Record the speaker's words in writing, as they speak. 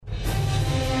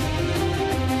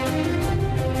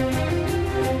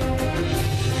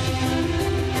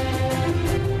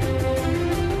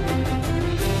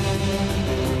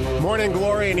Morning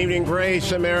glory and evening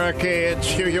grace, America. It's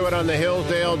Hugh Hewitt on the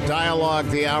Hillsdale Dialogue,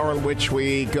 the hour in which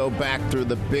we go back through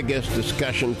the biggest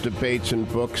discussions, debates, and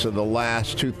books of the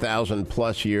last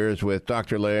 2,000-plus years with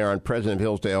Dr. Larry Arnn, president of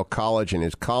Hillsdale College, and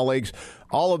his colleagues.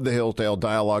 All of the Hillsdale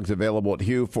Dialogues available at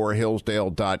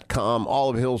hughforhillsdale.com.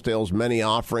 All of Hillsdale's many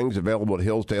offerings available at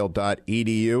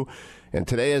hillsdale.edu. And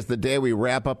today is the day we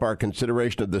wrap up our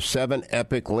consideration of the 7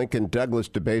 epic Lincoln-Douglas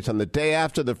debates on the day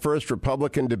after the first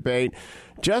Republican debate.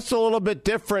 Just a little bit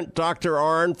different, Dr.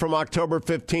 Arnn, from October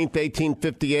 15th,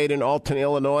 1858 in Alton,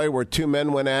 Illinois, where 2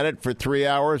 men went at it for 3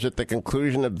 hours at the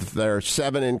conclusion of their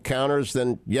 7 encounters.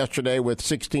 Then yesterday with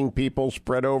 16 people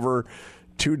spread over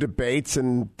 2 debates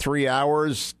in 3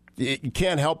 hours. You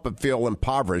can't help but feel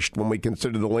impoverished when we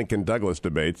consider the Lincoln-Douglas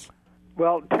debates.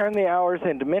 Well, turn the hours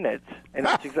into minutes, and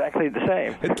it's exactly the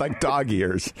same. It's like dog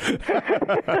years.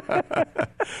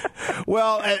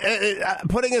 Well,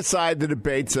 putting aside the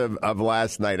debates of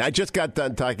last night, I just got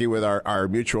done talking with our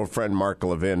mutual friend Mark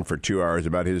Levin for 2 hours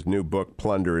about his new book,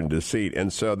 Plunder and Deceit.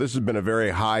 And so this has been a very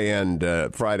high-end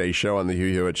Friday show on the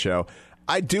Hugh Hewitt Show.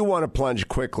 I do want to plunge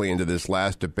quickly into this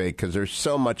last debate because there's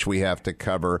so much we have to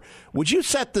cover. Would you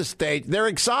set the stage? They're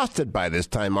exhausted by this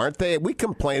time, aren't they? We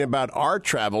complain about our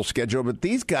travel schedule, but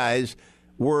these guys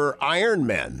were Iron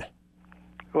Men.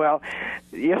 Well,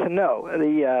 yes and no.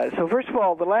 So first of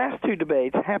all, the last 2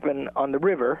 debates happened on the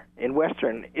river in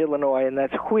western Illinois, and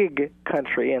that's Whig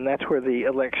country, and that's where the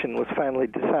election was finally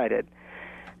decided.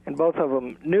 And both of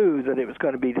them knew that it was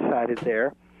going to be decided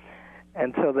there.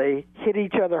 And so they hit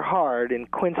each other hard in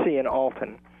Quincy and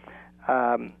Alton.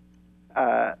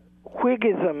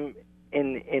 Whiggism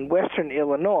in western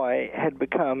Illinois had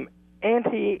become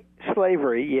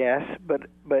anti-slavery, yes,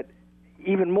 but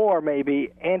even more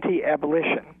maybe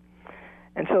anti-abolition.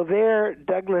 And so there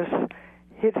Douglas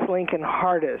hits Lincoln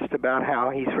hardest about how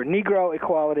he's for Negro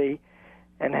equality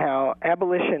and how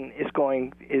abolition is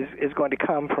going to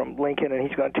come from Lincoln, and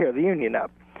he's going to tear the Union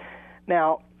up.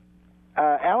 Now,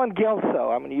 Alan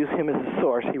Gelso, I'm going to use him as a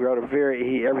source. He wrote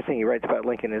everything he writes about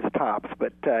Lincoln is tops,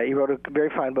 but he wrote a very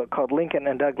fine book called Lincoln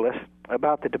and Douglas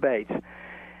about the debates.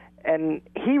 And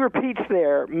he repeats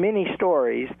there many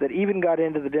stories that even got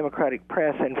into the Democratic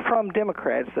press and from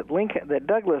Democrats that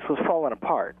Douglas was falling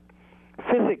apart.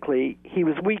 Physically, he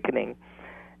was weakening,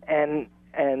 and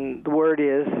the word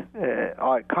is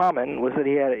common was that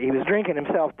he was drinking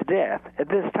himself to death at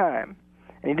this time.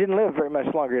 And he didn't live very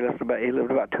much longer. He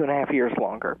lived about 2.5 years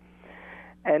longer.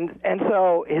 And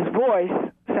so his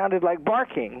voice sounded like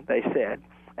barking, they said.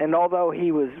 And although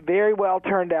he was very well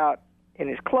turned out in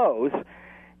his clothes,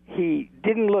 he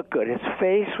didn't look good. His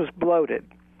face was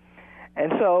bloated.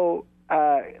 And so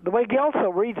the way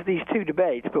Gelso reads these 2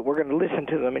 debates, but we're going to listen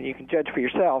to them and you can judge for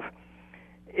yourself,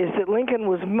 is that Lincoln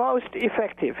was most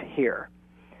effective here.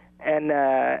 And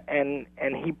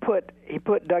he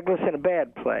put Douglas in a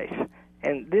bad place.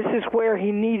 And this is where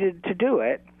he needed to do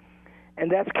it,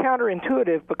 and that's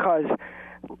counterintuitive because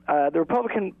the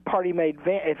Republican Party made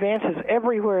advances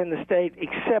everywhere in the state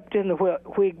except in the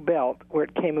Whig belt, where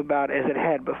it came about as it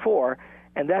had before,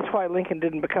 and that's why Lincoln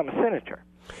didn't become a senator.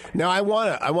 Now, I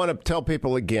want to tell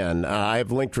people again,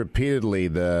 I've linked repeatedly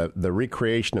the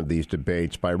recreation of these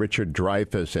debates by Richard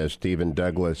Dreyfuss as Stephen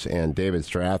Douglas and David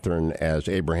Strathairn as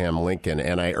Abraham Lincoln,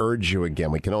 and I urge you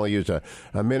again, we can only use a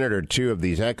minute or 2 of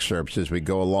these excerpts as we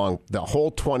go along. The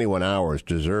whole 21 hours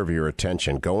deserve your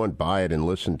attention. Go and buy it and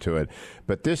listen to it.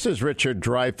 But this is Richard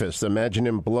Dreyfuss. Imagine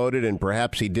him bloated, and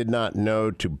perhaps he did not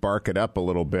know to bark it up a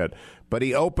little bit. But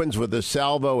he opens with a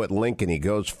salvo at Lincoln. He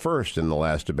goes first in the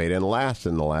last debate and last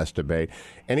in the last debate.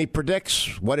 And he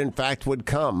predicts what, in fact, would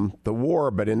come, the war.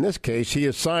 But in this case, he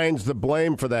assigns the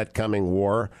blame for that coming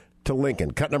war to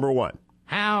Lincoln. Cut number 1.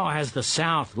 How has the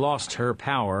South lost her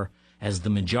power as the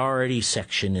majority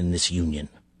section in this Union?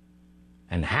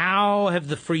 And how have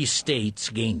the free states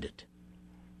gained it?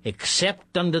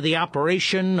 Except under the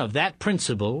operation of that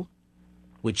principle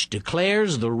which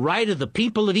declares the right of the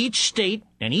people of each state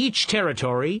and each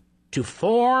territory to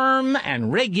form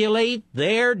and regulate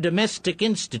their domestic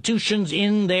institutions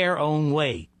in their own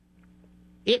way.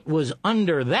 It was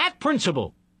under that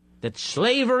principle that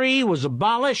slavery was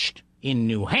abolished in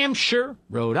New Hampshire,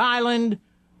 Rhode Island,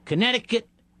 Connecticut,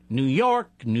 New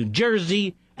York, New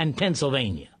Jersey, and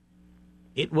Pennsylvania.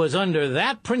 It was under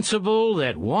that principle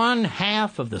that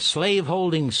 1/2 of the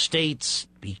slaveholding states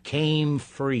became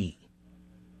free.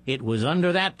 It was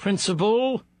under that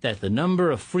principle that the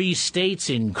number of free states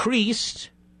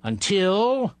increased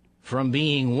until, from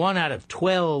being 1 out of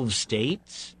 12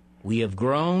 states, we have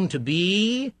grown to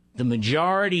be the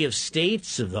majority of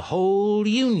states of the whole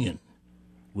Union,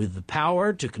 with the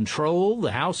power to control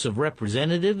the House of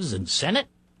Representatives and Senate,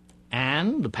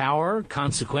 and the power,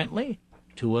 consequently,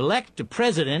 to elect a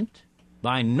president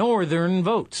by northern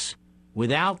votes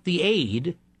without the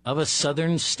aid of a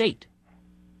southern state.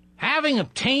 Having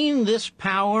obtained this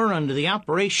power under the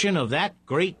operation of that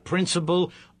great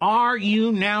principle, are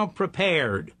you now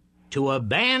prepared to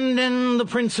abandon the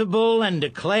principle and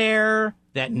declare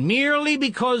that merely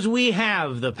because we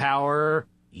have the power,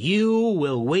 you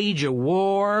will wage a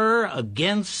war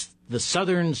against the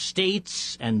southern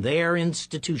states and their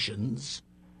institutions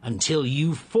until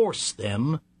you force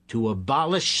them to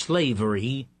abolish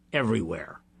slavery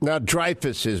everywhere? Now,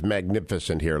 Dreyfus is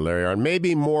magnificent here, Larry Arnn,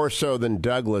 maybe more so than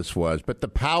Douglas was, but the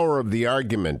power of the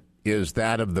argument is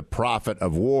that of the prophet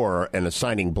of war and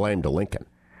assigning blame to Lincoln.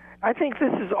 I think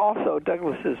this is also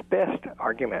Douglas's best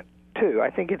argument, too. I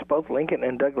think it's both Lincoln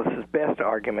and Douglas's best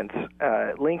arguments,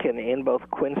 Lincoln in both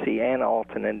Quincy and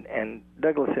Alton, and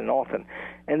Douglas in Alton.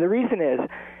 And the reason is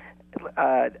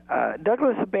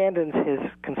Douglas abandons his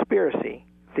conspiracy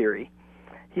theory.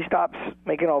 He stops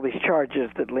making all these charges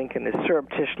that Lincoln is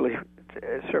surreptitiously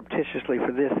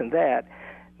for this and that.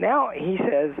 Now he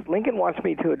says, Lincoln wants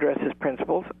me to address his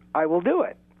principles. I will do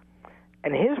it.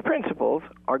 And his principles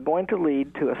are going to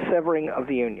lead to a severing of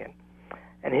the Union.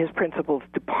 And his principles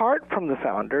depart from the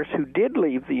founders, who did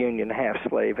leave the Union half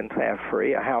slave and half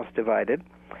free, a house divided.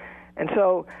 And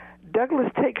so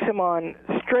Douglas takes him on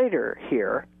straighter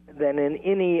here than in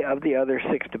any of the other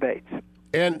 6 debates.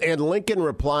 And Lincoln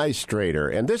replies straighter.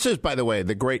 And this is, by the way,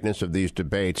 the greatness of these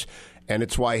debates. And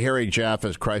it's why Harry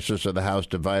Jaffe's Crisis of the House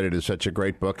Divided is such a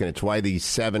great book. And it's why these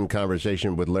 7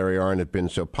 conversations with Larry Arnn have been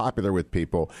so popular with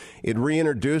people. It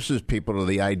reintroduces people to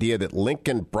the idea that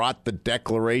Lincoln brought the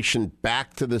Declaration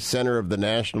back to the center of the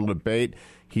national debate.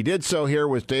 He did so here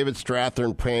with David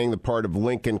Strathern playing the part of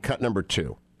Lincoln, cut number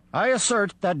 2. I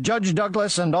assert that Judge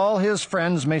Douglas and all his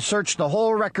friends may search the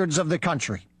whole records of the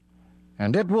country.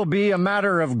 And it will be a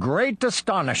matter of great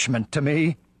astonishment to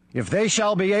me if they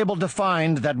shall be able to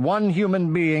find that one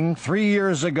human being 3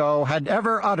 years ago had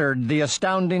ever uttered the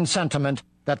astounding sentiment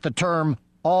that the term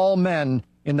all men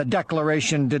in the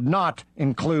Declaration did not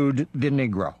include the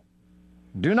Negro.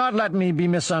 Do not let me be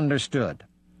misunderstood.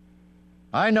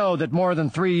 I know that more than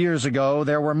 3 years ago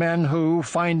there were men who,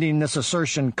 finding this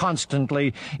assertion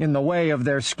constantly in the way of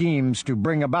their schemes to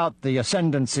bring about the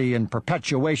ascendancy and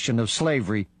perpetuation of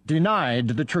slavery, denied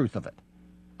the truth of it.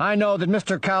 I know that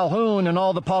Mr. Calhoun and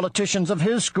all the politicians of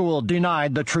his school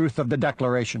denied the truth of the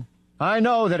Declaration. I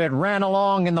know that it ran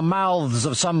along in the mouths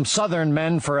of some Southern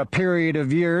men for a period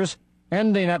of years,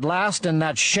 ending at last in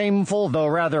that shameful, though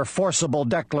rather forcible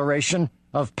declaration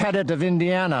of Pettit of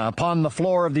Indiana upon the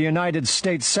floor of the United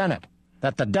States Senate,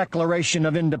 that the Declaration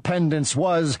of Independence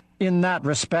was, in that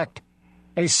respect,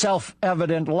 a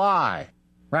self-evident lie,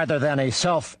 rather than a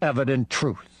self-evident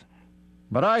truth.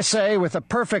 But I say, with a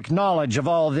perfect knowledge of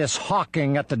all this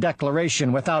hawking at the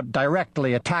Declaration without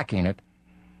directly attacking it,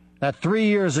 that 3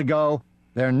 years ago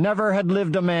there never had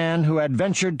lived a man who had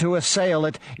ventured to assail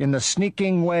it in the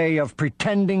sneaking way of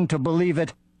pretending to believe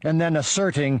it and then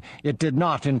asserting it did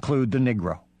not include the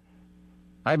Negro.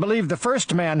 I believe the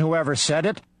first man who ever said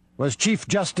it was Chief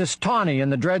Justice Taney in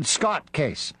the Dred Scott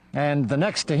case, and the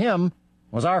next to him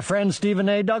was our friend Stephen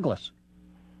A. Douglas.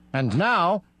 And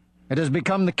now it has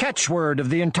become the catchword of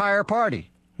the entire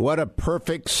party. What a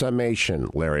perfect summation,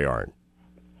 Larry Arnn.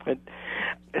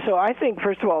 So I think,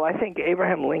 first of all, I think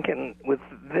Abraham Lincoln, with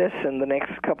this and the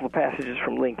next couple of passages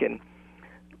from Lincoln,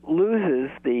 loses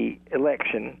the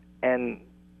election and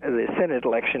the Senate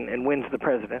election and wins the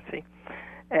presidency.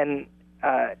 And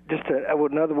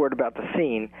another word about the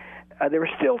scene. There were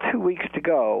still 2 weeks to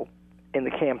go in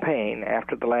the campaign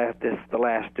after the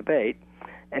last debate,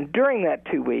 and during that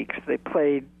 2 weeks they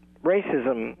played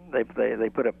racism. They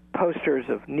put up posters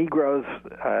of Negroes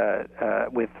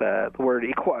with the word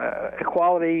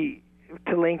equality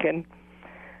to Lincoln,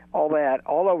 all that,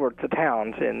 all over the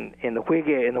towns in the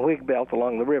Whig belt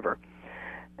along the river.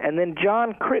 And then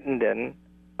John Crittenden,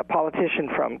 a politician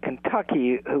from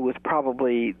Kentucky who was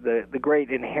probably the great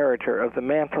inheritor of the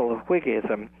mantle of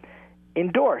Whiggism,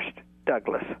 endorsed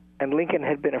Douglas. And Lincoln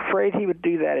had been afraid he would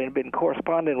do that and had been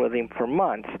corresponding with him for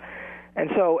months. And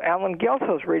so Alan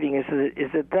Gelso's reading is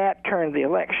that turned the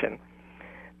election.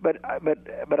 But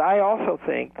I also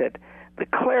think that the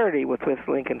clarity with which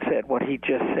Lincoln said what he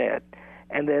just said,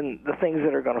 and then the things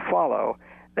that are going to follow,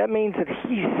 that means that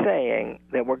he's saying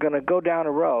that we're going to go down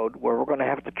a road where we're going to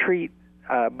have to treat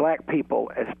black people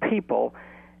as people,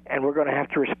 and we're going to have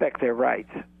to respect their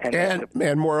rights. And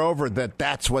moreover,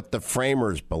 that's what the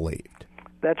framers believed.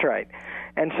 That's right.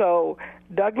 And so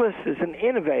Douglas is an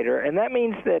innovator, and that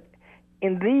means that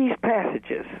in these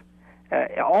passages,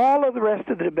 All of the rest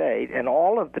of the debate and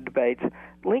all of the debates,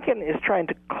 Lincoln is trying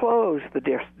to close the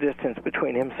distance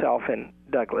between himself and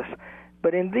Douglas.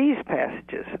 But in these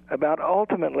passages about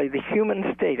ultimately the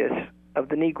human status of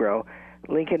the Negro,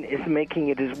 Lincoln is making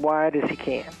it as wide as he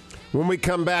can. When we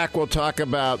come back, we'll talk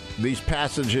about these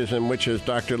passages in which, as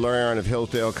Dr. Larry Arnn of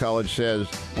Hillsdale College says,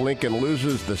 Lincoln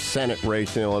loses the Senate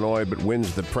race in Illinois but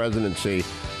wins the presidency.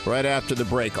 Right after the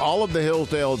break. All of the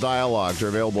Hillsdale dialogues are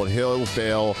available at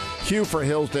Hillsdale,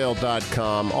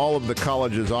 HughforHillsdale.com. All of the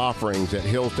college's offerings at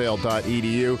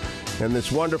hillsdale.edu. And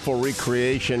this wonderful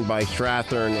recreation by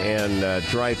Strathern and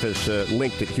Dreyfus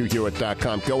linked at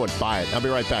HughHewitt.com. Go and buy it. I'll be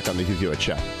right back on the Hugh Hewitt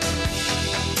Show.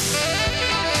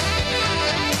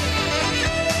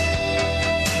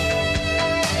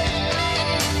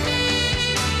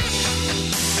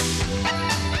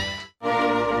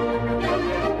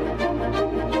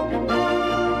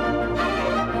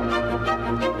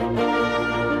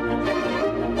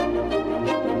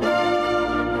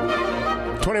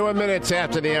 Minutes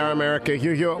after the hour, America.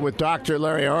 Hugh Hewitt with Dr.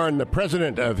 Larry Arnn, the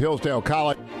president of Hillsdale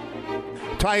College,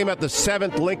 talking about the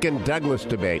 7th Lincoln-Douglas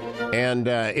debate. And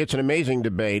it's an amazing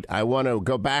debate. I want to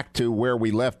go back to where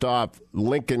we left off,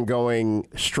 Lincoln going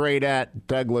straight at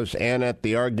Douglas and at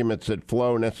the arguments that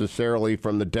flow necessarily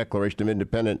from the Declaration of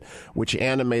Independence, which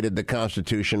animated the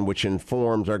Constitution, which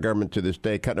informs our government to this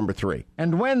day. Cut number 3.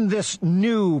 And when this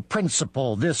new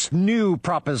principle, this new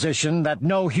proposition that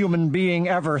no human being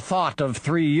ever thought of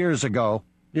 3 years ago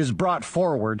is brought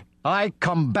forward, I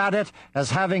combat it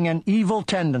as having an evil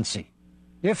tendency,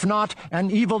 if not an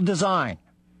evil design.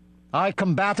 I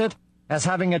combat it as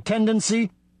having a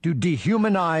tendency to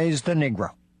dehumanize the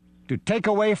Negro, to take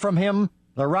away from him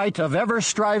the right of ever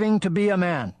striving to be a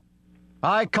man.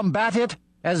 I combat it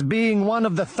as being one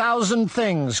of the 1,000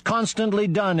 things constantly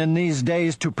done in these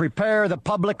days to prepare the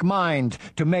public mind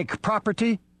to make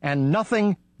property and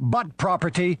nothing but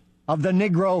property of the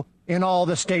Negro in all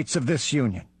the states of this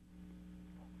Union.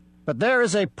 But there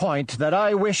is a point that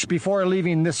I wish before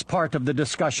leaving this part of the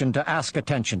discussion to ask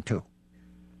attention to.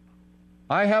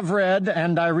 I have read,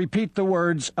 and I repeat the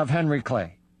words of Henry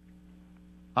Clay.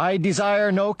 I desire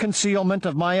no concealment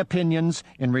of my opinions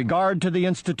in regard to the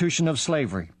institution of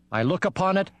slavery. I look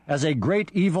upon it as a great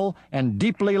evil and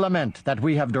deeply lament that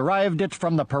we have derived it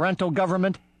from the parental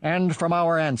government and from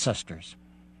our ancestors.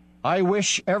 I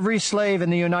wish every slave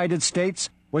in the United States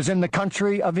was in the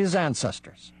country of his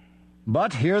ancestors.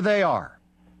 But here they are.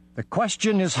 The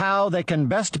question is how they can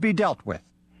best be dealt with.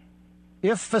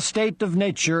 If a state of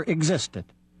nature existed,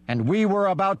 and we were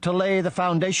about to lay the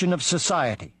foundation of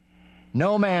society,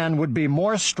 no man would be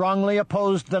more strongly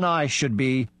opposed than I should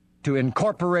be to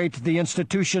incorporate the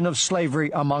institution of slavery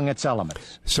among its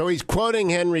elements. So he's quoting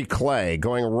Henry Clay,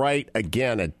 going right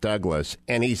again at Douglas,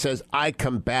 and he says, I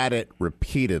combat it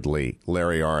repeatedly,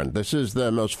 Larry Arnn. This is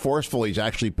the most forceful he's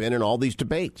actually been in all these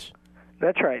debates.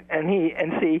 That's right. And he's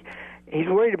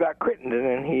worried about Crittenden,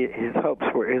 and his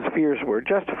fears were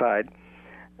justified.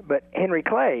 But Henry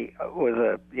Clay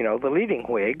was the leading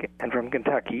Whig and from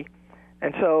Kentucky,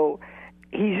 and so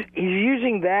he's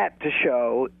using that to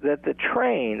show that the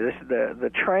train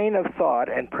of thought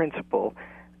and principle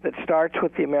that starts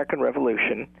with the American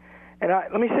Revolution. And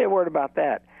let me say a word about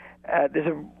that. There's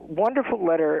a wonderful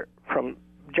letter from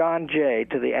John Jay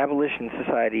to the Abolition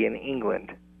Society in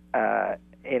England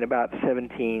in about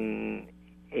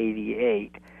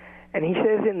 1788, and he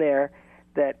says in there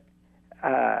that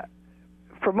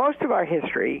for most of our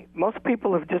history, most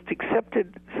people have just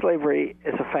accepted slavery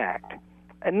as a fact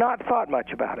and not thought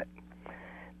much about it.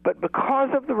 But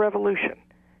because of the Revolution,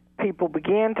 people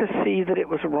began to see that it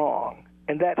was wrong,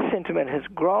 and that sentiment has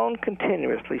grown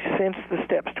continuously since the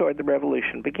steps toward the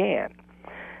Revolution began.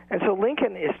 And so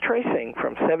Lincoln is tracing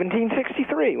from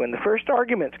 1763, when the first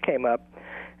arguments came up,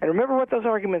 and remember what those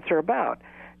arguments are about.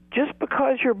 Just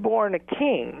because you're born a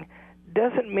king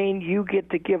doesn't mean you get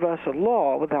to give us a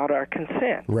law without our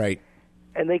consent. Right.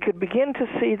 And they could begin to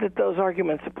see that those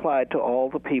arguments applied to all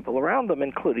the people around them,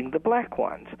 including the black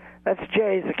ones. That's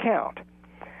Jay's account.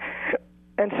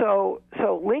 And so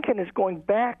Lincoln is going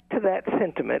back to that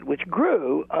sentiment, which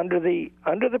grew under the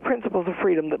principles of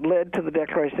freedom that led to the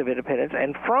Declaration of Independence,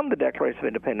 and from the Declaration of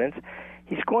Independence,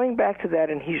 he's going back to that,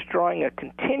 and he's drawing a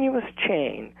continuous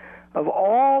chain of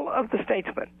all of the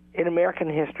statesmen in American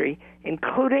history,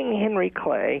 including Henry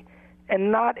Clay,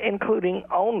 and not including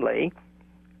only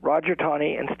Roger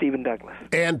Taney and Stephen Douglas.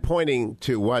 And pointing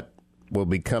to what will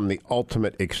become the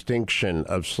ultimate extinction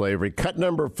of slavery. Cut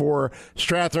number 4,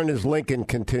 Strathern as Lincoln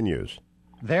continues.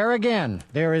 There again,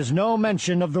 there is no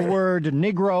mention of the word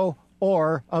Negro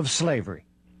or of slavery.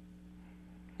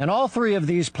 In all three of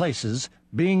these places,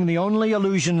 being the only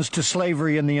allusions to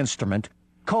slavery in the instrument,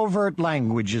 covert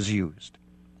language is used.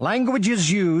 Language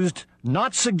is used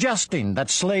not suggesting that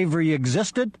slavery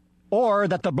existed or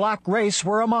that the black race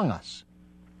were among us.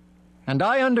 And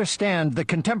I understand the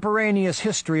contemporaneous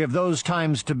history of those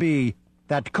times to be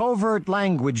that covert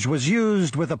language was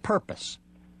used with a purpose.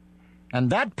 And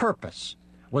that purpose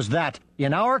was that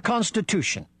in our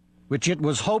Constitution, which it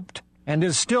was hoped and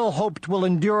is still hoped will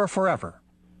endure forever,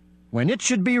 when it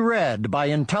should be read by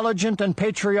intelligent and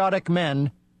patriotic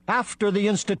men after the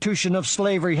institution of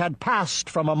slavery had passed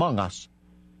from among us,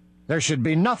 there should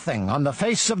be nothing on the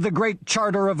face of the great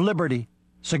Charter of Liberty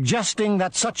suggesting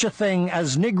that such a thing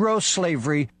as Negro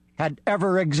slavery had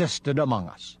ever existed among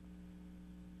us.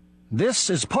 This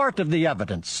is part of the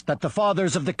evidence that the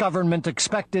fathers of the government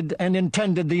expected and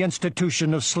intended the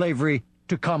institution of slavery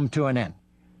to come to an end.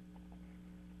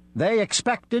 They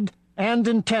expected and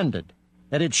intended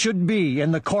that it should be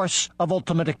in the course of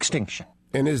ultimate extinction.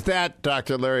 And is that,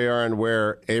 Dr. Larry Arnn,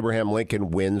 where Abraham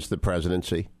Lincoln wins the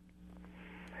presidency?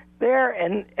 There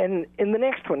and in the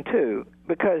next one, too,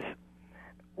 because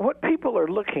what people are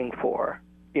looking for,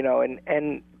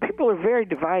 and people are very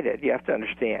divided, you have to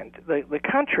understand. The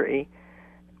country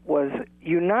was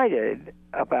united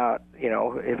about,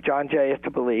 if John Jay is to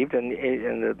be believed and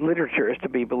the literature is to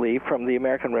be believed from the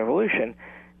American Revolution,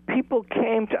 people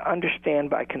came to understand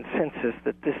by consensus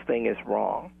that this thing is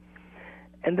wrong.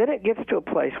 And then it gets to a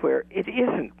place where it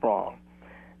isn't wrong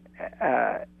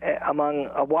among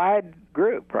a wide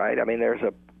group, right? I mean, there's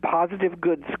a positive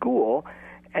good school,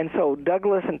 and so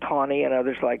Douglas and Tawney and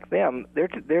others like them,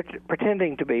 they're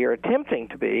pretending to be or attempting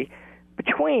to be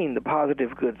between the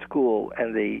positive good school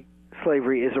and the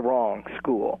slavery is a wrong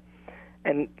school.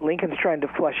 And Lincoln's trying to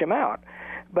flush him out.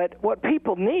 But what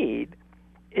people need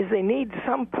is they need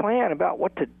some plan about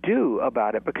what to do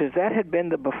about it, because that had been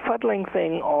the befuddling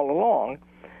thing all along.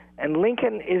 And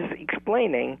Lincoln is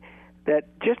explaining that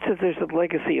just as there's a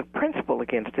legacy of principle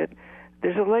against it,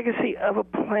 there's a legacy of a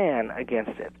plan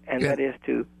against it, and that is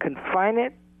to confine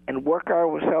it and work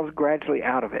ourselves gradually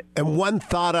out of it. And one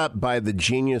thought up by the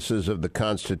geniuses of the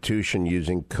Constitution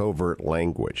using covert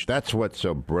language. That's what's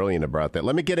so brilliant about that.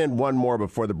 Let me get in one more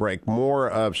before the break. More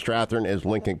of Strathern is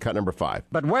Lincoln, cut number 5.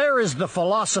 But where is the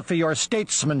philosophy or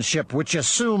statesmanship which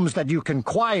assumes that you can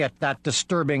quiet that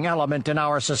disturbing element in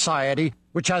our society,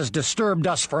 which has disturbed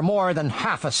us for more than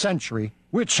half a century,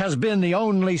 which has been the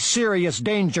only serious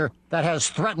danger that has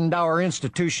threatened our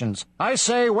institutions? I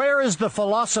say, where is the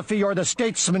philosophy or the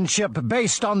statesmanship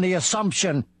based on the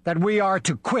assumption that we are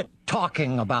to quit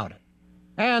talking about it,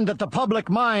 and that the public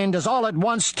mind is all at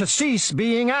once to cease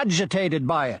being agitated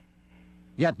by it?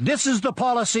 Yet this is the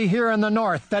policy here in the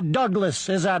North that Douglas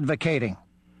is advocating,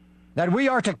 that we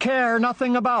are to care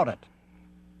nothing about it.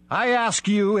 I ask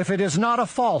you if it is not a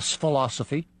false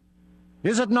philosophy.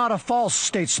 Is it not a false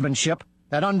statesmanship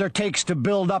that undertakes to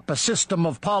build up a system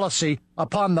of policy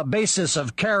upon the basis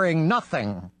of caring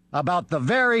nothing about the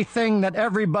very thing that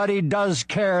everybody does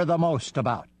care the most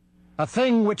about? A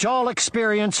thing which all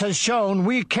experience has shown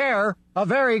we care a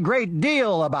very great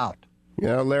deal about.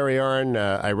 Larry Arnn,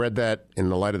 I read that in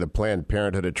the light of the Planned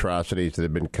Parenthood atrocities that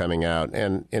have been coming out,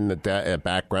 and in the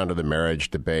background of the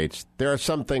marriage debates, there are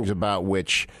some things about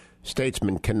which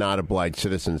statesmen cannot oblige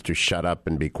citizens to shut up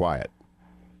and be quiet.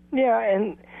 Yeah,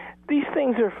 and these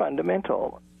things are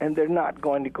fundamental, and they're not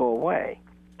going to go away.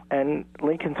 And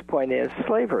Lincoln's point is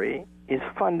slavery is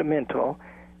fundamental,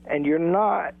 and you're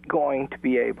not going to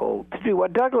be able to do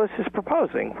what Douglas is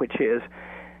proposing, which is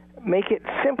make it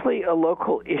simply a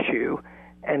local issue,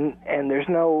 and there's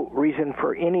no reason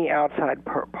for any outside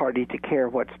party to care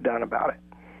what's done about it.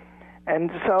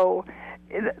 And so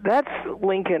that's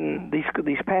Lincoln.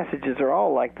 These passages are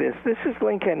all like this. This is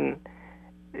Lincoln.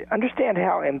 Understand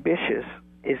how ambitious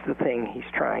is the thing he's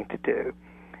trying to do.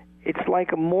 It's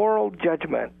like a moral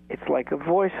judgment. It's like a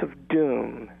voice of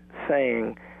doom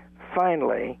saying,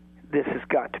 finally, this has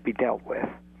got to be dealt with.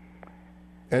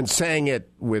 And saying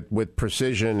it with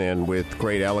precision and with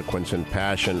great eloquence and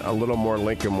passion. A little more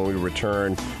Lincoln when we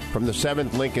return from the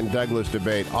 7th Lincoln-Douglas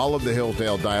debate. All of the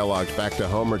Hillsdale dialogues back to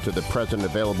Homer to the present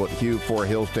available at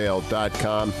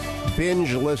hugh4hillsdale.com.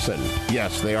 Binge listen.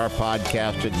 Yes, they are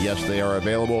podcasted. Yes, they are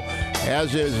available.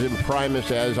 As is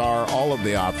Imprimis, as are all of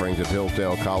the offerings of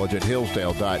Hillsdale College at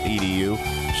hillsdale.edu.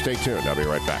 Stay tuned. I'll be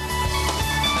right back.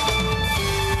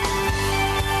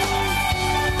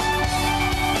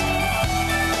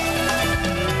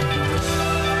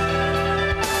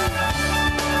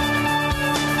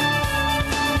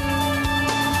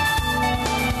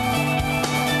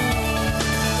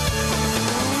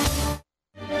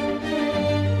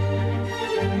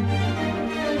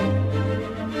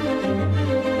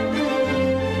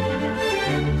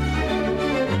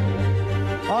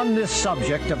 this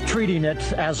subject of treating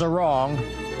it as a wrong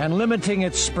and limiting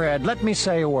its spread, let me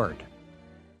say a word.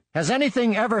 Has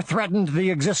anything ever threatened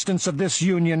the existence of this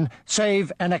Union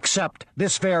save and except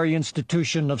this very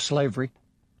institution of slavery?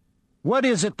 What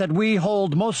is it that we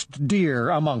hold most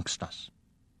dear amongst us?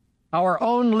 Our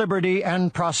own liberty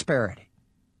and prosperity.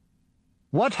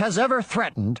 What has ever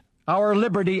threatened our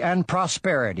liberty and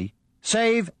prosperity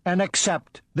save and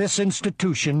except this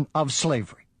institution of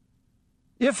slavery?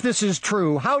 If this is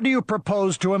true, how do you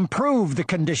propose to improve the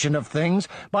condition of things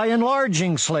by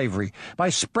enlarging slavery, by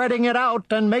spreading it out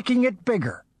and making it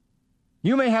bigger?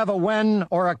 You may have a wen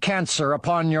or a cancer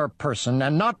upon your person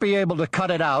and not be able to cut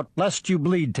it out lest you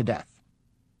bleed to death.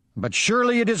 But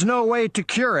surely it is no way to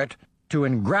cure it, to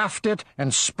engraft it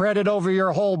and spread it over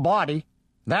your whole body.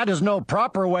 That is no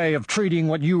proper way of treating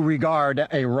what you regard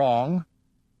a wrong.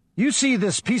 You see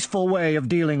this peaceful way of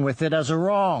dealing with it as a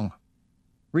wrong,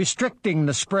 restricting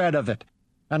the spread of it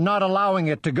and not allowing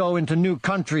it to go into new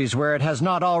countries where it has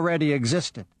not already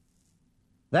existed.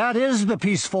 That is the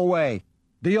peaceful way,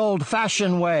 the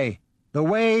old-fashioned way, the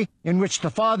way in which the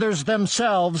fathers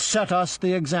themselves set us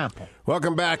the example.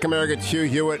 Welcome back, America. It's Hugh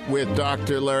Hewitt with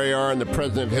Dr. Larry Arnn, the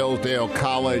president of Hillsdale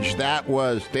College. That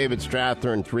was David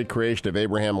Strathairn's recreation of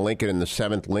Abraham Lincoln in the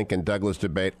 7th Lincoln-Douglas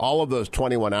debate. All of those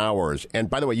 21 hours. And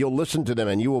by the way, you'll listen to them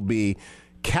and you will be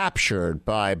captured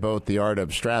by both the art of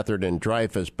Strathairn and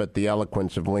Dreyfus, but the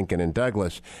eloquence of Lincoln and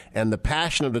Douglas and the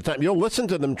passion of the time. You'll listen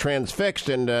to them transfixed.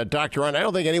 And Dr. Arnn, I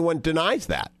don't think anyone denies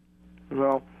that.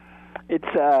 Well, it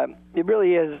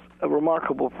really is a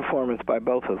remarkable performance by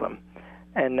both of them,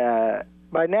 and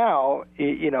by now,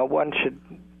 one should,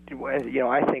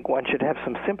 I think one should have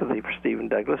some sympathy for Stephen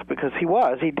Douglas because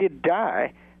he did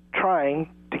die trying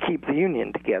to keep the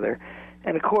Union together,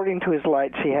 and according to his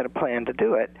lights, he had a plan to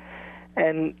do it,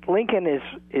 and Lincoln is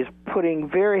putting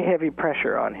very heavy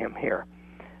pressure on him here,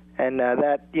 and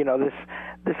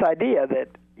this idea that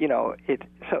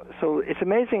so it's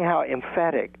amazing how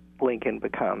emphatic Lincoln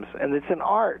becomes, and it's an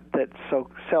art that's so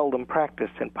seldom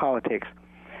practiced in politics.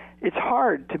 It's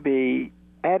hard to be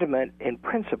adamant in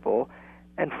principle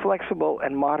and flexible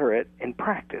and moderate in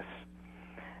practice.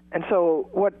 And so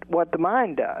what the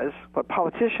mind does, what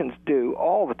politicians do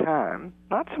all the time,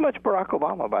 not so much Barack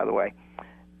Obama, by the way,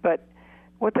 but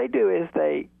what they do is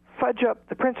they fudge up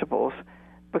the principles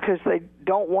because they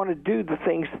don't want to do the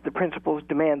things that the principles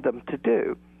demand them to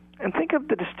do. And think of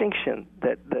the distinction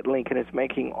that Lincoln is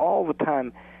making all the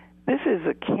time. This is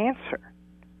a cancer,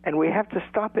 and we have to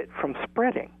stop it from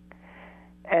spreading.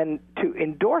 And to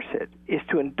endorse it is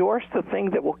to endorse the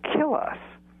thing that will kill us.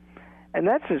 And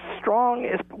that's as strong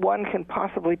as one can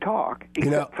possibly talk,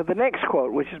 except for the next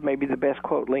quote, which is maybe the best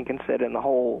quote Lincoln said in the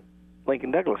whole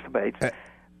Lincoln-Douglas debates.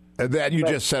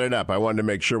 Just set it up. I wanted to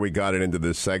make sure we got it into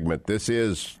this segment. This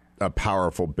is a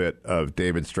powerful bit of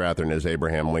David Strathairn as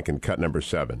Abraham Lincoln, cut number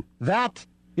 7. That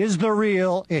is the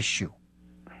real issue.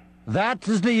 That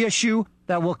is the issue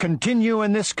that will continue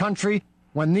in this country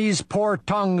when these poor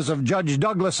tongues of Judge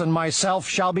Douglas and myself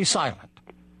shall be silent.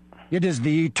 It is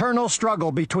the eternal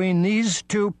struggle between these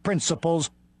two principles,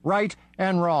 right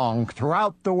and wrong,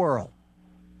 throughout the world.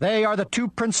 They are the two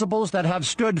principles that have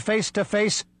stood face to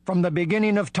face from the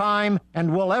beginning of time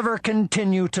and will ever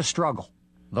continue to struggle.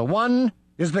 The one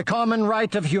is the common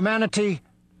right of humanity,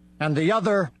 and the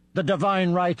other the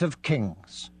divine right of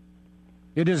kings.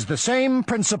 It is the same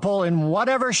principle in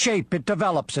whatever shape it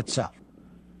develops itself.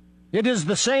 It is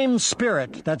the same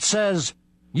spirit that says,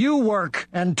 you work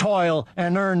and toil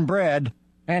and earn bread,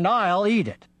 and I'll eat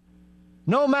it.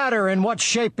 No matter in what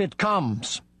shape it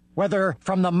comes, whether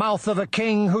from the mouth of a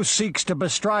king who seeks to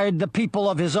bestride the people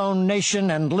of his own nation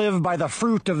and live by the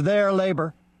fruit of their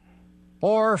labor,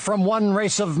 or from one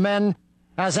race of men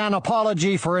as an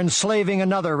apology for enslaving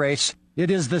another race, it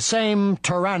is the same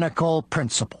tyrannical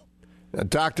principle. Now,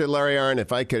 Dr. Larry Arnn,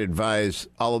 if I could advise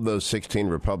all of those 16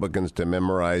 Republicans to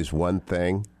memorize one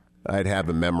thing, I'd have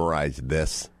them memorize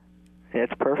this.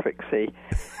 It's perfect. See,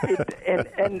 it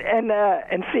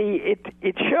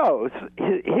shows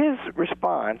his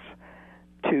response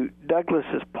to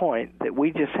Douglas's point that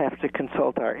we just have to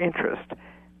consult our interest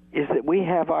is that we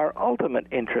have our ultimate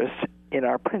interest in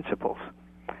our principles.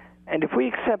 And if we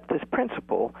accept this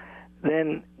principle,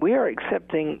 then we are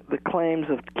accepting the claims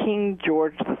of King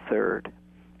George III,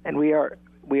 and we are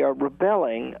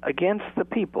rebelling against the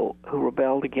people who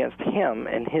rebelled against him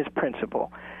and his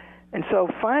principle. And so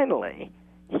finally,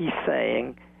 he's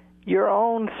saying, your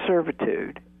own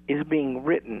servitude is being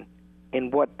written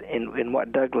in what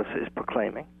Douglas is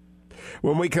proclaiming.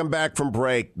 When we come back from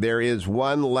break, there is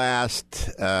one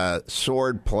last bit of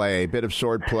sword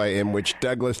play in which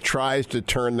Douglas tries to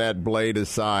turn that blade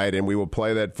aside, and we will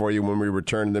play that for you when we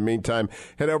return. In the meantime,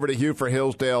 head over to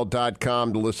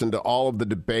HughforHillsdale.com to listen to all of the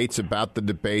debates about the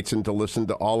debates and to listen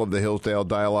to all of the Hillsdale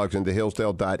dialogues and to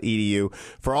hillsdale.edu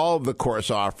for all of the course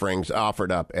offerings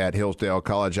offered up at Hillsdale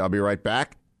College. I'll be right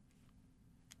back.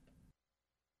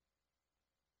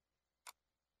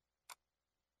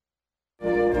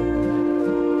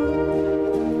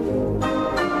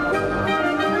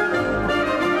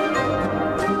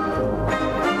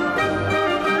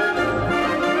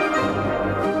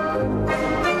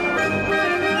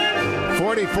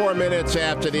 Minutes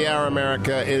after the hour,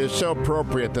 America, it is so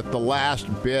appropriate that the last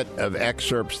bit of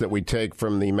excerpts that we take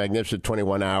from the magnificent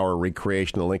 21-hour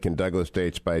recreation of Lincoln Douglas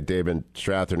dates by David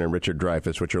Strathairn and Richard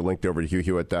Dreyfuss, which are linked over to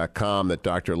HughHewitt.com, that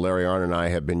Dr. Larry Arnn and I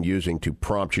have been using to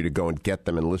prompt you to go and get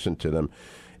them and listen to them,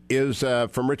 is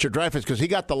from Richard Dreyfuss, because he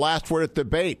got the last word at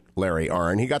debate, Larry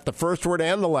Arnn. He got the first word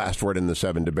and the last word in the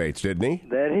 7 debates, didn't he?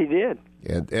 That he did.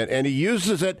 And he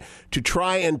uses it to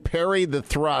try and parry the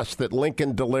thrust that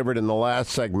Lincoln delivered in the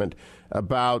last segment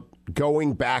about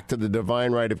going back to the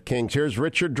divine right of kings. Here's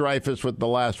Richard Dreyfuss with the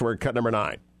last word, cut number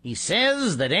 9. He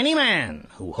says that any man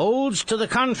who holds to the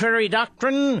contrary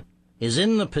doctrine is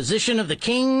in the position of the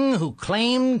king who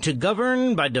claimed to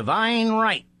govern by divine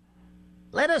right.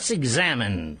 Let us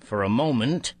examine for a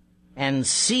moment and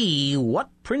see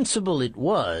what principle it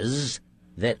was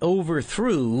that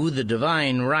overthrew the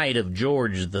divine right of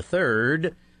George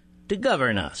III to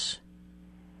govern us.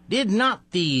 Did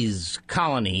not these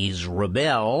colonies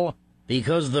rebel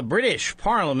because the British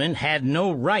Parliament had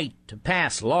no right to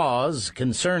pass laws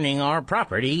concerning our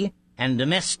property and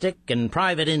domestic and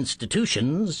private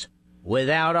institutions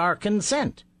without our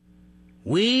consent?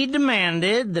 We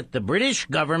demanded that the British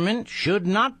government should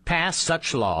not pass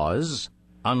such laws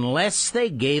unless they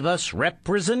gave us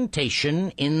representation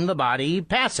in the body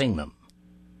passing them.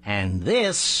 And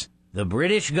this, the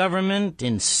British government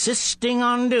insisting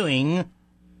on doing,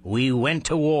 we went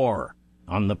to war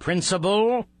on the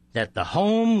principle that the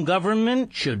home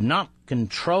government should not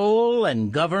control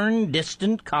and govern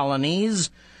distant colonies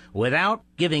without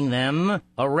giving them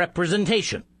a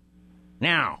representation.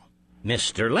 Now,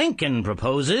 Mr. Lincoln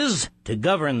proposes to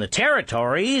govern the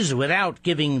territories without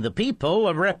giving the people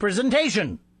a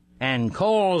representation, and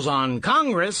calls on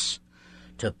Congress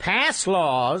to pass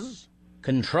laws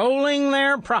controlling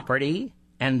their property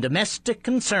and domestic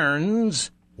concerns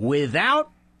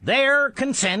without their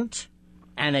consent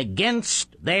and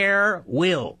against their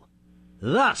will.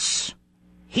 Thus,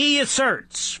 he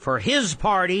asserts for his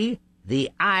party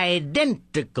the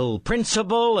identical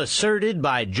principle asserted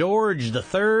by George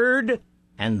III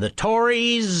and the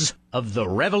Tories of the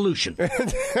Revolution.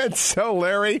 And so,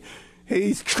 Larry,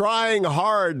 he's trying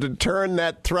hard to turn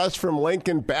that thrust from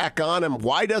Lincoln back on him.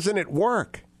 Why doesn't it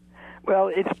work?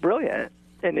 Well, it's brilliant,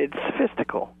 and it's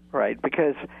sophistical, right?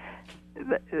 Because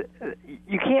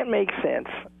you can't make sense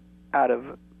out of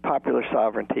popular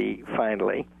sovereignty,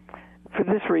 finally, for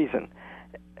this reason.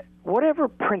 Whatever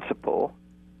principle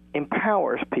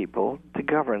empowers people to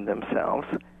govern themselves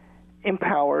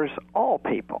empowers all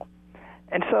people.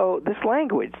 And so this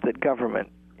language that government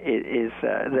is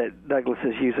that Douglas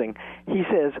is using, he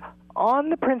says, on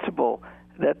the principle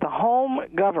that the home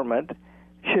government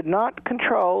should not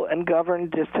control and govern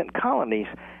distant colonies.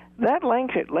 That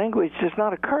language does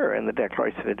not occur in the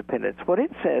Declaration of Independence. What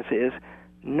it says is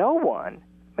no one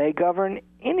may govern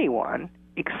anyone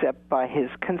except by his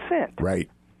consent. Right.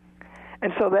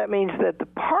 And so that means that the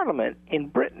Parliament in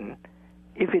Britain,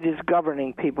 if it is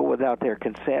governing people without their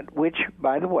consent, which,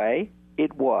 by the way,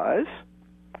 it was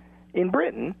in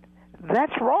Britain,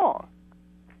 that's wrong.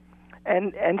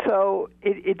 And so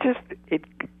it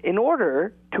in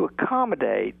order to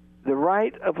accommodate the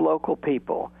right of local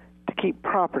people to keep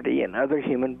property and other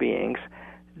human beings,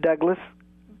 Douglas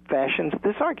fashions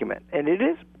this argument, and it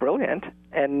is brilliant,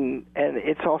 and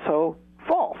it's also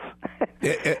false.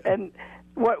 And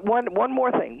one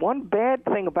more thing, one bad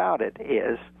thing about it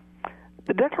is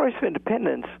the Declaration of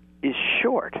Independence is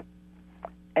short,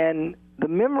 and the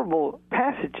memorable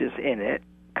passages in it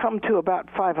come to about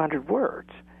 500 words.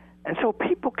 And so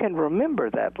people can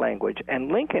remember that language,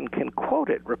 and Lincoln can quote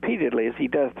it repeatedly, as he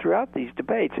does throughout these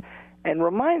debates, and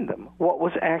remind them what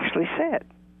was actually said.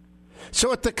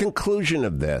 So at the conclusion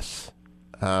of this,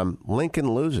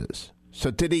 Lincoln loses.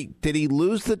 So did he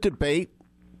lose the debate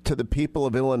to the people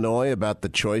of Illinois about the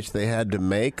choice they had to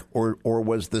make, or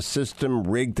was the system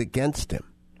rigged against him?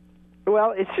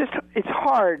 Well, it's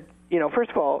hard. First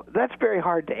of all, that's very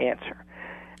hard to answer.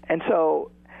 And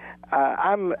so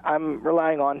I'm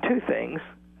relying on two things.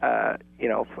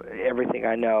 everything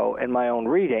I know and my own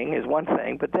reading is one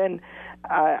thing. But then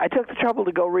I took the trouble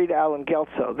to go read Alan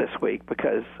Gelso this week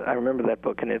because I remember that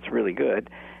book and it's really good.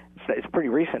 It's pretty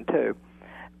recent too.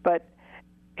 But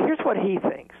here's what he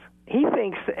thinks. He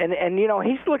thinks, and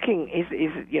he's looking.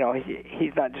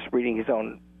 He's not just reading his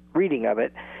own reading of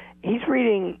it. He's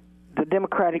reading the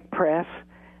Democratic press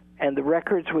and the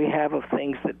records we have of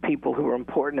things that people who are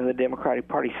important in the Democratic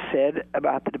Party said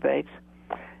about the debates.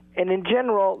 And in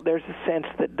general, there's a sense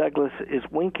that Douglas is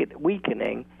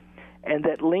weakening and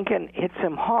that Lincoln hits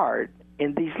him hard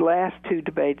in these last two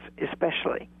debates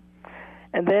especially.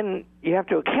 And then you have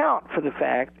to account for the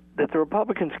fact that the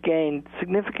Republicans gained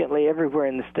significantly everywhere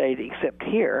in the state except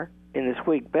here in this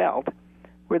weak belt,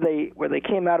 where they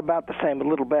came out about the same, a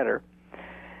little better.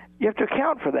 You have to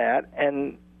account for that,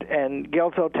 and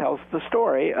Gelso tells the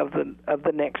story of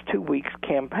the next 2 weeks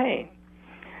campaign.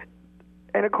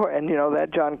 And of course,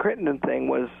 that John Crittenden thing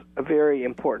was a very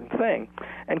important thing.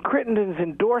 And Crittenden's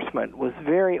endorsement was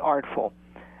very artful.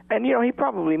 And, he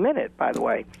probably meant it, by the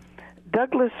way.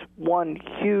 Douglas won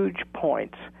huge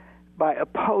points by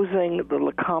opposing the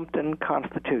Lecompton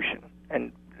Constitution.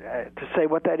 And to say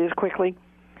what that is quickly,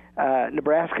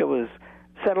 Nebraska was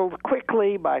settled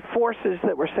quickly by forces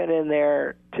that were sent in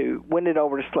there to win it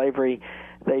over to slavery.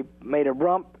 They made a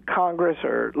rump Congress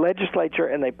or legislature,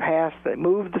 and they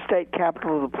moved the state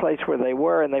capital to the place where they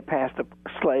were, and they passed a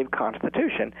slave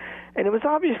constitution. And it was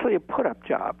obviously a put-up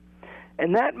job.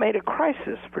 And that made a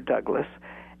crisis for Douglas,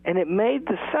 and it made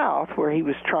the South, where he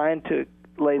was trying to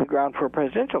lay the ground for a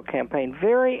presidential campaign,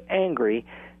 very angry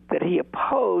that he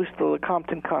opposed the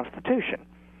Lecompton Constitution.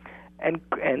 And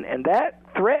that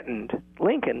threatened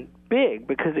Lincoln big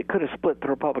because it could have split the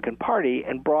Republican Party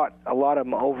and brought a lot of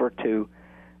them over to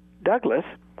Douglas.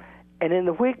 And in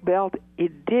the weak belt,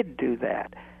 it did do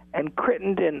that. And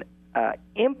Crittenden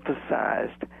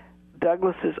emphasized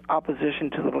Douglas's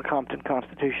opposition to the Lecompton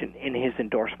Constitution in his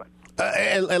endorsement.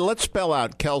 And let's spell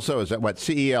out Kelso. Is that what?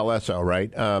 C-E-L-S-O,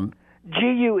 right?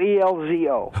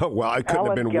 G-U-E-L-Z-O. Oh, well, it couldn't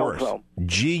have been worse.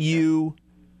 G-U...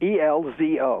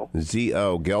 E-L-Z-O.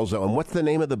 Z-O, Gelso. And what's the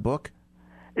name of the book?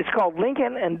 It's called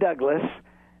Lincoln and Douglas,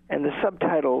 and the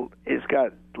subtitle has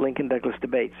got Lincoln-Douglas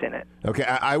debates in it. Okay,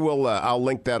 I will. I'll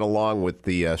link that along with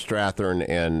the Strathern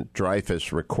and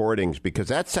Dreyfus recordings, because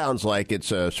that sounds like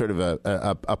it's a sort of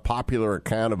a popular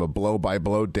account of a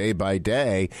blow-by-blow,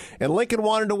 day-by-day. And Lincoln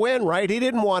wanted to win, right? He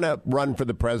didn't want to run for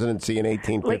the presidency in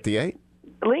 1858.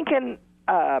 Lincoln,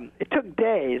 it took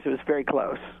days. It was very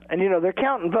close. And, they're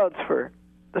counting votes for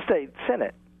the state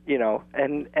Senate,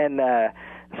 and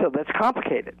so that's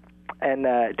complicated. And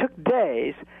it took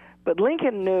days, but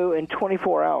Lincoln knew in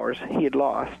 24 hours he had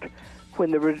lost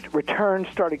when the returns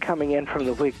started coming in from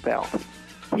the weak belt.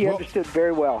 He understood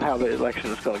very well how the election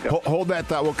was going to go. Hold that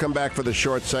thought. We'll come back for the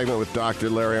short segment with Dr.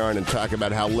 Larry Arnn and talk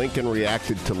about how Lincoln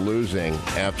reacted to losing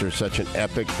after such an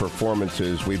epic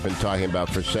performances we've been talking about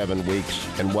for 7 weeks,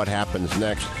 and what happens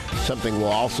next. Something we'll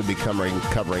also be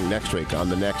covering next week on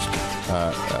the next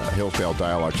Hillsdale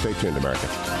Dialogue. Stay tuned, America.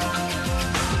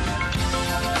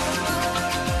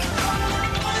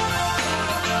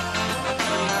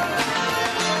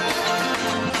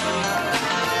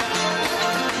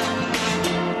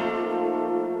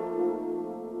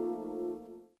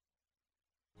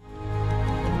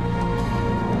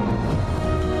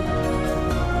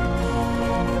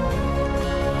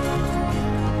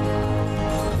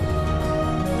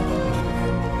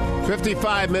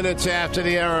 55 minutes after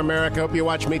the hour, America. Hope you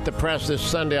watch Meet the Press this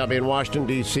Sunday. I'll be in Washington,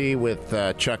 D.C. with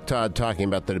Chuck Todd talking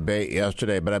about the debate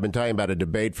yesterday. But I've been talking about a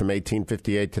debate from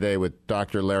 1858 today with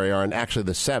Dr. Larry Arnn, actually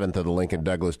the seventh of the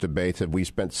Lincoln-Douglas debates. We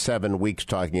spent 7 weeks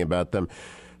talking about them.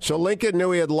 So Lincoln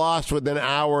knew he had lost within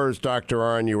hours, Dr.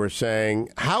 Arnn, you were saying.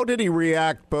 How did he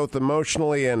react both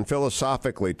emotionally and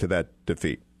philosophically to that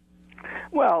defeat?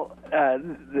 Well,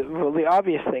 the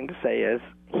obvious thing to say is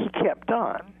he kept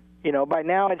on. By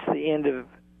now it's the end of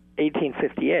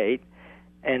 1858,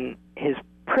 and his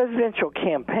presidential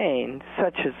campaign,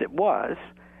 such as it was,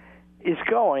 is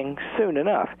going soon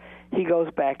enough. He goes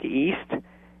back east.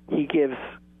 He gives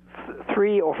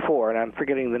 3 or 4, and I'm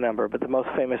forgetting the number, but the most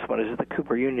famous one is the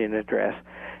Cooper Union Address.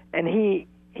 And he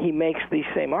makes these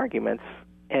same arguments,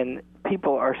 and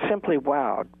people are simply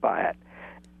wowed by it.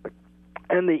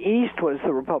 And the East was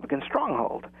the Republican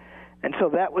stronghold. And so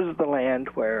that was the land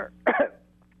where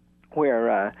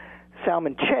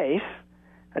Salmon Chase,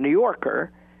 a New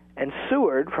Yorker, and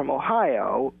Seward from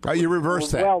Ohio. Oh, you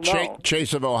reversed that.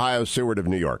 Chase of Ohio, Seward of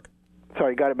New York.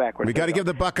 Sorry, got it backwards. We got to give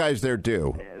the Buckeyes their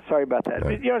due. Sorry about that.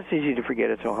 It's easy to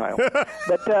forget it's Ohio.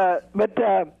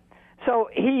 So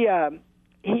he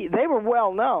they were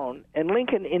well known, and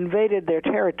Lincoln invaded their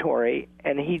territory,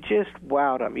 and he just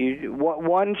wowed them.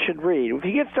 One should read. If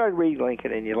you get started reading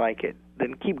Lincoln and you like it,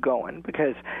 then keep going,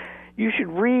 because you should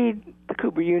read the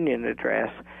Cooper Union address,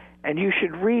 and you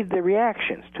should read the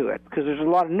reactions to it, because there's a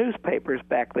lot of newspapers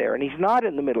back there, and he's not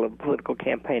in the middle of a political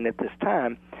campaign at this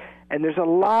time, and there's a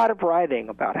lot of writing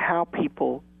about how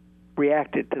people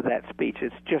reacted to that speech.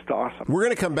 It's just awesome. We're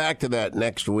going to come back to that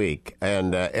next week,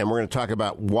 and we're going to talk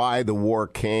about why the war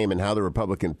came and how the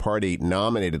Republican Party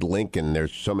nominated Lincoln.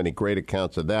 There's so many great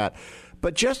accounts of that.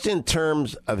 But just in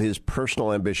terms of his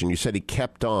personal ambition, you said he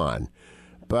kept on,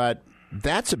 but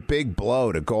that's a big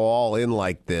blow to go all in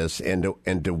like this and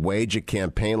to wage a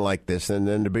campaign like this and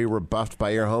then to be rebuffed by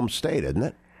your home state, isn't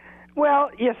it?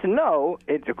 Well, yes and no.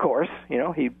 Of course,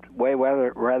 he'd way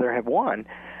rather have won.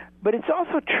 But it's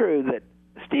also true that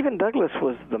Stephen Douglas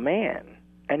was the man,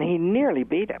 and he nearly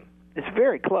beat him. It's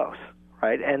very close,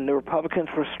 right? And the Republicans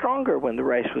were stronger when the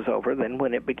race was over than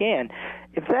when it began.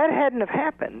 If that hadn't have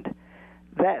happened,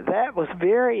 that was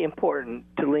very important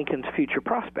to Lincoln's future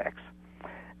prospects.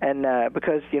 And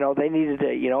because, they needed to,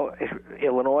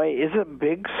 Illinois is a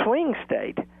big swing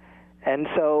state. And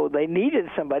so they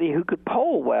needed somebody who could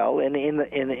poll well in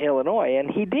Illinois, and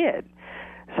he did.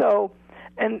 So...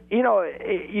 And,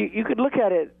 you could look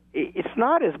at it, it's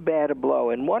not as bad a blow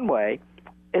in one way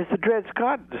as the Dred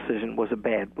Scott decision was a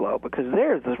bad blow, because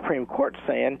there's the Supreme Court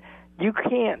saying you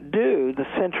can't do the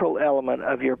central element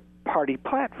of your party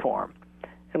platform.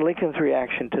 And Lincoln's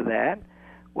reaction to that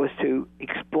was to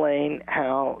explain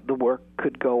how the work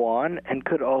could go on and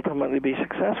could ultimately be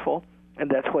successful. And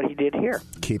that's what he did here.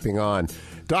 Keeping on.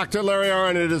 Dr. Larry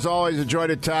Arnn, it is always a joy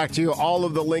to talk to you. All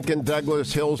of the Lincoln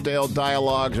Douglas Hillsdale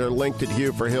dialogues are linked at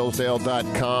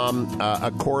HughForHillsdale.com.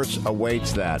 A course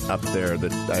awaits that up there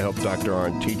that I hope Dr.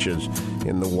 Arnn teaches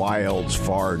in the wilds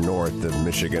far north of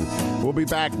Michigan. We'll be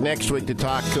back next week to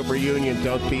talk Cooper Union.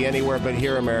 Don't be anywhere but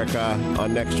here, America,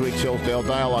 on next week's Hillsdale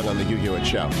Dialogue on the Hugh Hewitt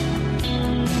Show.